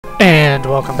And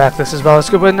welcome back, this is Bella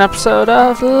with an episode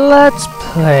of Let's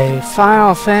Play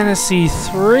Final Fantasy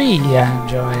III. I'm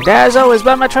joined, as always,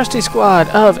 by my trusty squad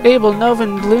of Abel,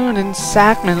 Novin, Bloon, and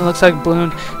Sackman. It looks like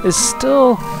Bloon is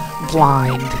still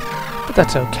blind, but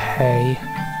that's okay,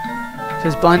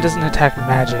 because blind doesn't attack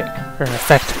magic, or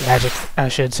affect magic, I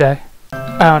should say.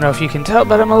 I don't know if you can tell,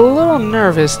 but I'm a little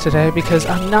nervous today, because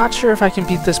I'm not sure if I can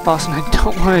beat this boss, and I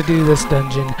don't want to do this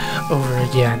dungeon over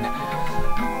again.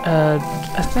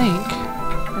 I think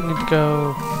I need to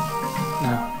go...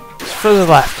 No. It's further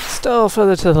left. Still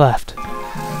further to the left.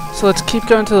 So let's keep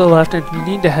going to the left, and we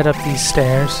need to head up these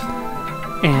stairs.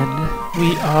 And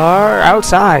we are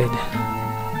outside.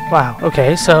 Wow,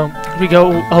 okay, so we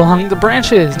go along the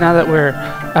branches now that we're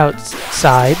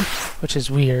outside, which is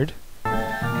weird.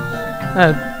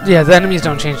 Yeah, the enemies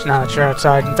don't change now that you're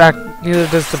outside. In fact, neither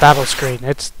does the battle screen.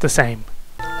 It's the same.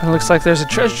 It looks like there's a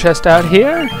treasure chest out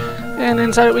here. And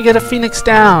inside it we get a Phoenix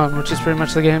Down, which is pretty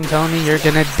much the game telling me you're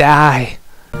gonna die.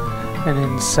 And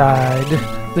inside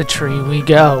the tree we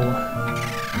go.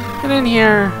 And in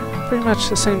here, pretty much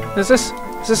the same. Is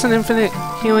this an infinite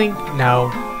healing?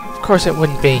 No. Of course it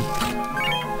wouldn't be.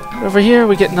 Over here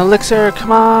we get an elixir.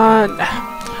 Come on.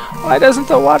 Why doesn't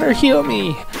the water heal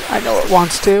me? I know it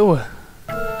wants to.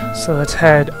 So let's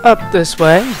head up this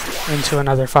way into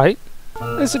another fight.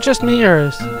 Is it just me, or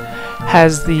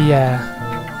has the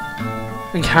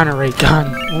encounter rate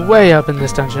gone way up in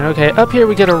this dungeon? Okay, up here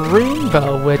we get a rune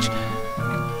bow, which...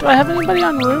 Do I have anybody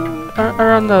on rune?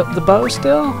 Or on the bow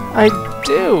still? I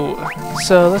do!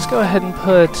 So let's go ahead and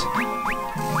put...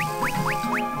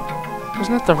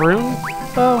 Wasn't it the rune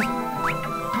bow?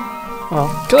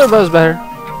 Well, killer bow's better.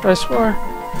 But I swore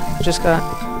I just got...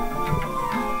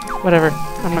 Whatever.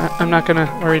 I'm not gonna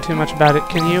worry too much about it.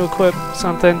 Can you equip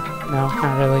something? No,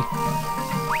 not really.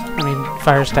 I mean,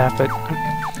 fire staff, but...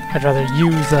 I'd rather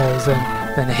use those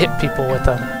than hit people with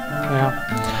them, you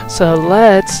know? So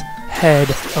let's head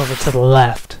over to the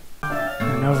left.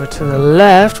 And over to the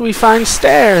left we find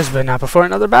stairs, but not before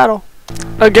another battle.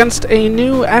 Against a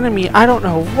new enemy. I don't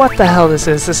know what the hell this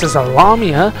is. This is a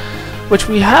Lamia, which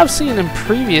we have seen in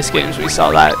previous games. We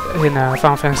saw that in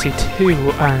Final Fantasy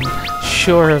II, I'm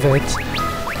sure of it.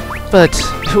 But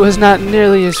it was not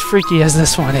nearly as freaky as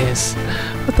this one is.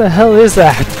 What the hell is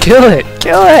that? Kill it!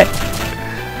 Kill it!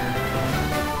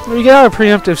 We got a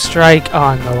preemptive strike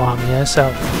on the Lamia, so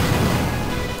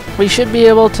we should be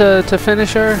able to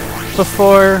finish her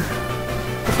before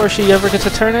she ever gets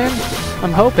a turn in.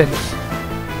 I'm hoping.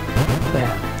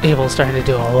 Yeah, Abel's starting to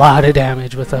do a lot of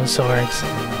damage with those swords.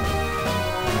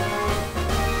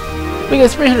 We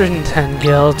get 310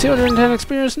 gil, 210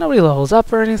 experience. Nobody levels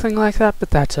up or anything like that, but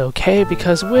that's okay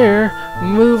because we're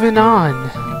moving on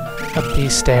up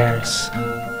these stairs.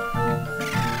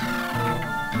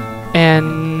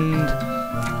 And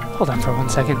hold on for 1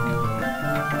 second.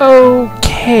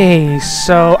 Okay,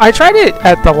 so I tried it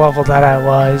at the level that I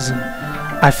was, and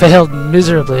I failed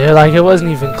miserably. Like, it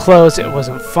wasn't even close. It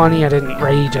wasn't funny. I didn't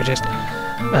rage. I just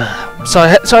so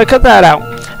I cut that out,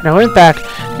 and I went back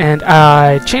and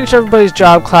I changed everybody's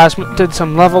job class. Did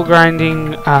some level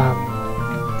grinding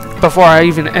before I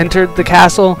even entered the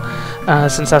castle.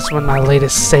 Since that's when my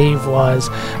latest save was.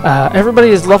 Everybody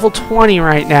is level 20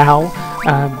 right now.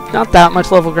 Not that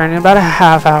much level grinding, about a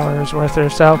half hour's worth or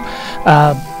so.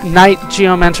 Knight,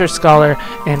 Geomancer, Scholar,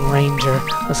 and Ranger.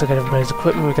 Let's look at everybody's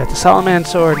equipment. We got the Salaman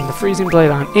Sword and the Freezing Blade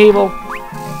on Abel.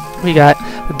 We got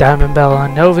the Diamond Bell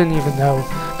on Novin, even though,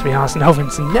 to be honest,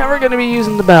 Novin's never going to be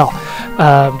using the bell.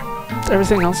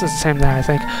 Everything else is the same there, I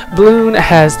think. Bloon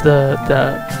has the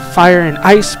Fire and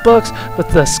Ice books with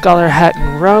the Scholar hat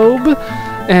and robe.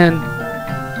 And,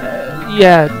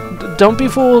 yeah, don't be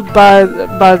fooled by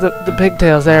the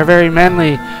pigtails. They are very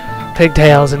manly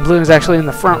pigtails, and Bloon is actually in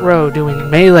the front row doing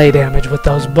melee damage with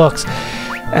those books.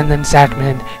 And then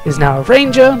Sackman is now a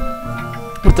ranger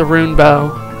with the rune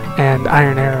bow and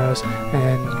iron arrows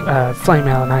and flame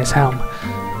mail and ice helm.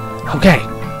 Okay.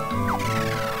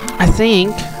 I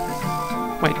think...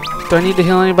 Wait, do I need to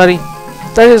heal anybody?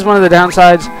 That is one of the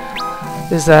downsides,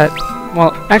 is that,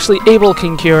 well, actually Abel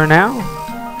can cure now.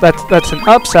 That's an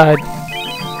upside.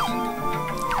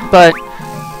 But,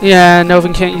 yeah,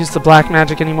 Novin can't use the black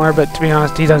magic anymore, but to be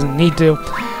honest, he doesn't need to.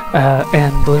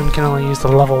 And Bloon can only use the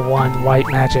level 1 white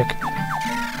magic.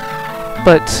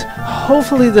 But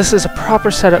hopefully this is a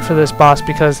proper setup for this boss,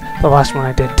 because the last one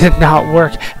I did not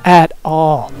work at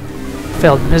all.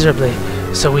 Failed miserably.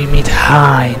 So we meet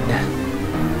Hein.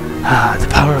 Ah, the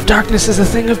power of darkness is a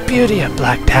thing of beauty, a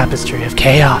black tapestry of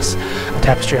chaos, a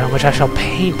tapestry on which I shall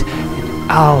paint an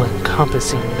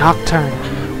all-encompassing nocturne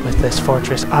With this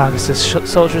fortress, Augustus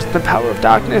soldiers and the power of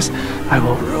darkness, I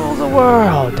will rule the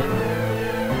world.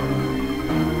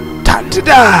 Time to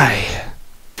die!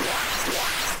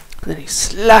 Then he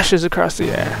slashes across the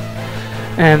air.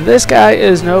 And this guy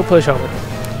is no pushover.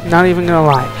 Not even gonna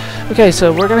lie. Okay,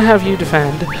 so we're gonna have you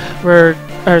defend.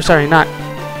 Sorry, not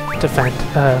defend.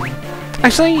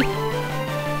 Actually,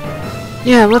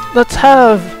 yeah, let's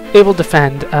have Abel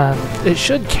defend. It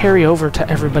should carry over to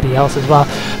everybody else as well.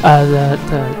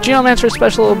 The Geomancer's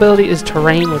special ability is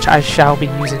Terrain, which I shall be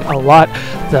using a lot.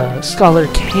 The Scholar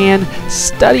can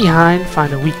study Hein,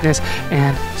 find a weakness,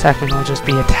 and Sacman will just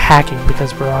be attacking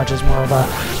because Barrage is more of a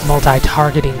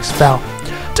multi-targeting spell.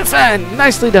 Defend!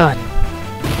 Nicely done!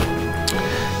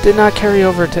 Did not carry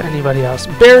over to anybody else.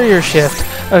 Barrier Shift.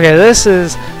 Okay, this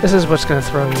is what's going to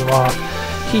throw you off.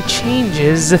 He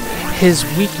changes his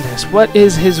weakness. What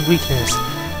is his weakness?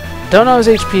 Don't know his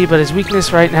HP, but his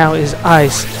weakness right now is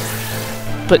Ice.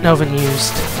 But Novan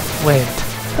used Wind.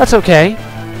 That's okay.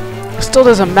 Still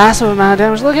does a massive amount of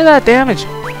damage. Look at that damage.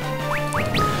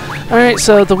 Alright,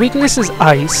 so the weakness is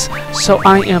Ice. So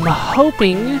I am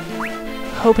hoping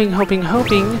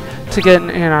to get an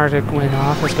Antarctic Wind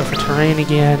off. Let's go for Terrain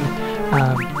again.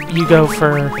 You go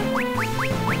for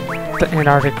the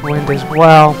Antarctic Wind as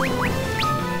well.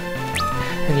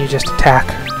 And you just attack.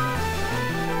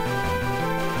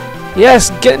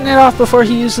 Yes, getting it off before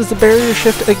he uses the Barrier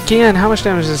Shift again. How much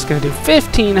damage is this going to do?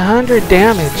 1,500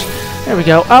 damage. There we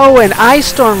go. Oh, an Ice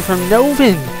Storm from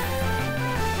Novan.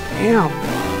 Damn.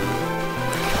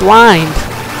 Blind.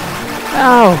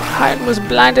 Oh, Hein was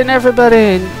blinding everybody.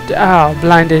 And, oh,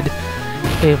 blinded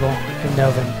Abel and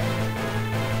Novan.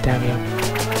 Damn you.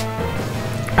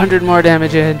 100 more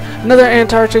damage in. Another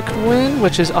Antarctic Wind,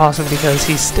 which is awesome because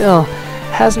he still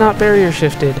has not barrier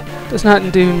shifted. Does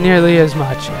not do nearly as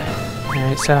much.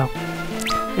 Alright, so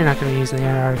you're not going to be using the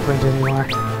Antarctic Wind anymore.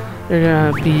 You're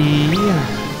going to be...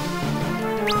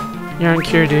 You're on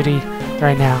cure duty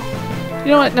right now.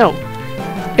 You know what? No.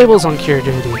 Abel's on cure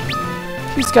duty.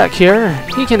 He's got cure.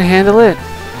 He can handle it.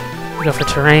 You go for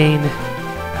Terrain.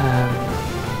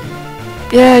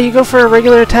 Yeah, you go for a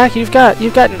regular attack. You've got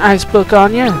an Ice Book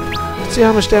on you. Let's see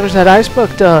how much damage that Ice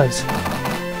Book does.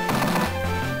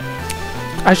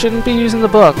 I shouldn't be using the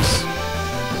books.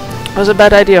 That was a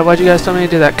bad idea. Why'd you guys tell me to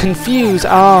do that? Confuse.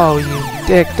 Oh, you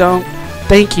dick. Don't.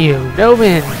 Thank you.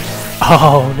 Novan.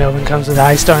 Oh, Novan comes with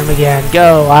Ice Storm again.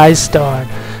 Go, Ice Storm.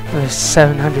 There's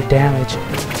 700 damage.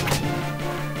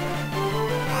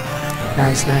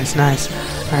 Nice, nice, nice.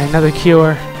 Alright, another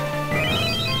cure.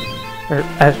 Or,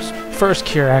 first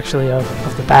cure, actually, of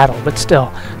the battle. But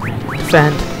still.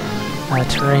 Defend.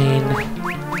 Terrain.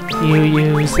 You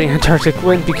use the Antarctic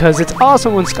Wind because it's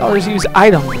awesome when scholars use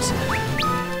items.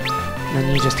 And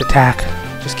then you just attack.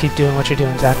 Just keep doing what you're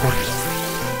doing, Zachman.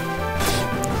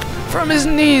 From his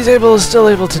knees, Abel is still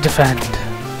able to defend.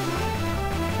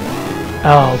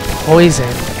 Oh,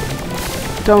 poison.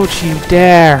 Don't you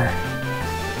dare.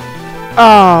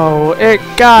 Oh, it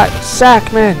got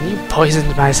Sacman. You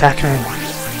poisoned my Sacman.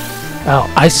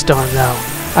 Oh, Ice Storm, though.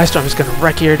 Ice Storm is going to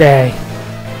wreck your day.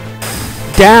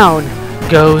 Down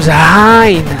goes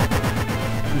Hein.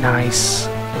 Nice.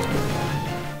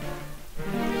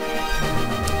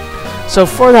 So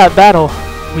for that battle,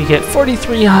 we get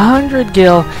 4,300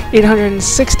 gil,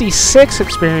 866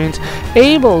 experience.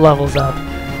 Abel levels up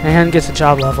and gets a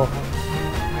job level.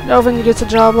 Novan gets a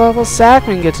job level.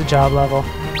 Sacman gets a job level.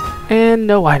 And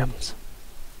no items.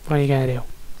 What are you going to do?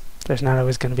 There's not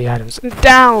always going to be items. And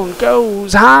down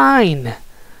goes Hein.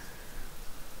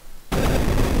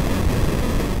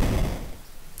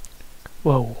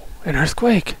 Whoa, an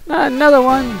earthquake. Another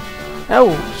one.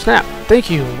 Oh, snap. Thank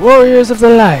you, warriors of the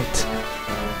light.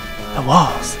 The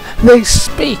walls, they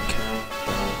speak.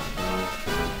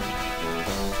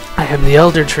 I am the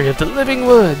elder tree of the living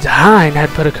woods. Hein had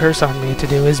put a curse on me to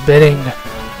do his bidding.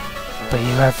 But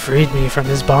you have freed me from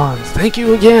his bonds. Thank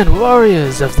you again,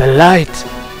 warriors of the light.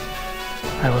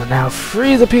 I will now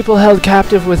free the people held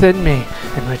captive within me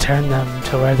and return them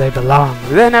to where they belong.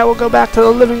 Then I will go back to the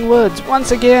living woods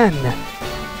once again.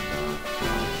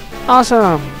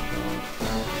 Awesome.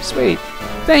 Sweet.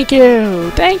 Thank you.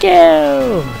 Thank you.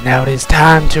 Now it is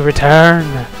time to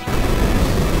return.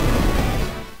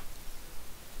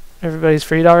 Everybody's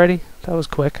freed already? That was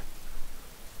quick.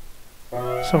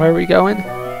 So where are we going?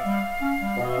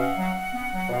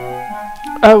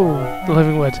 Oh, the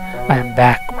living woods. I am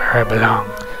back where I belong.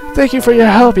 Thank you for your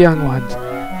help, young ones.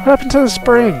 What happened to the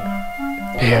spring?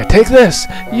 Here, take this.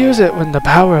 Use it when the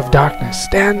power of darkness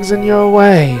stands in your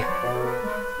way.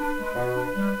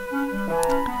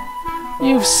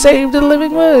 You've saved the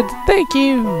living woods. Thank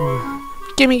you.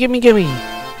 Gimme, gimme, gimme.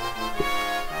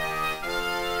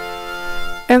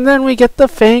 And then we get the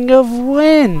Fang of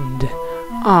Wind.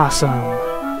 Awesome.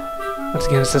 Once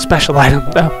again, it's a special item,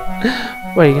 though.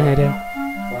 What are you gonna do?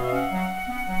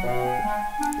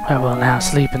 I will now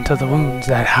sleep until the wounds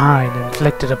that Hein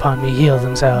inflicted upon me heal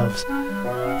themselves.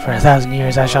 For 1,000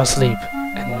 years I shall sleep,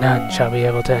 and none shall be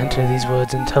able to enter these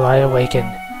woods until I awaken.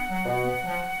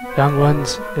 Young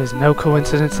ones, it is no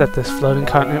coincidence that this floating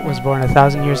continent was born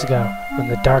 1,000 years ago, when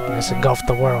the darkness engulfed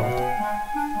the world,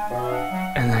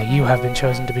 and that you have been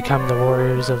chosen to become the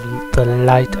warriors of the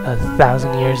light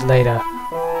 1,000 years later.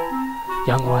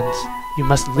 Young ones, you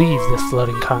must leave this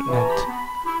floating continent,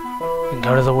 and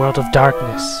go to the world of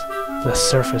darkness, the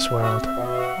surface world.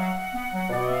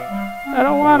 I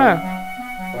don't wanna.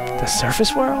 The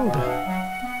surface world?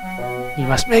 You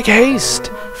must make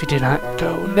haste. If you do not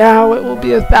go now, it will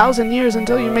be 1,000 years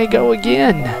until you may go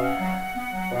again.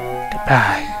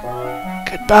 Goodbye.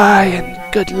 Goodbye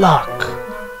and good luck.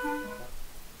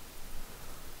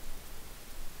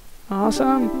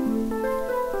 Awesome.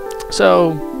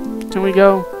 So, can we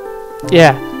go?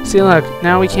 Yeah. See, look.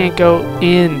 Now we can't go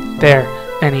in there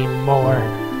anymore.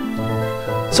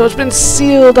 So it's been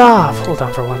sealed off. Hold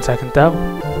on for 1 second, though.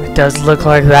 It does look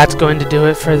like that's going to do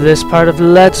it for this part of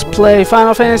Let's Play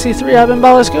Final Fantasy III. I've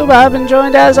been Scuba. I've been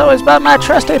joined, as always, by my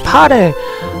trusty party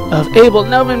of Abel,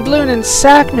 Novin, Bloon, and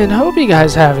Sackman. Hope you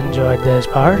guys have enjoyed this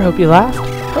part. Hope you laughed.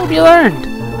 Hope you learned.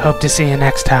 Hope to see you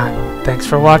next time. Thanks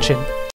for watching.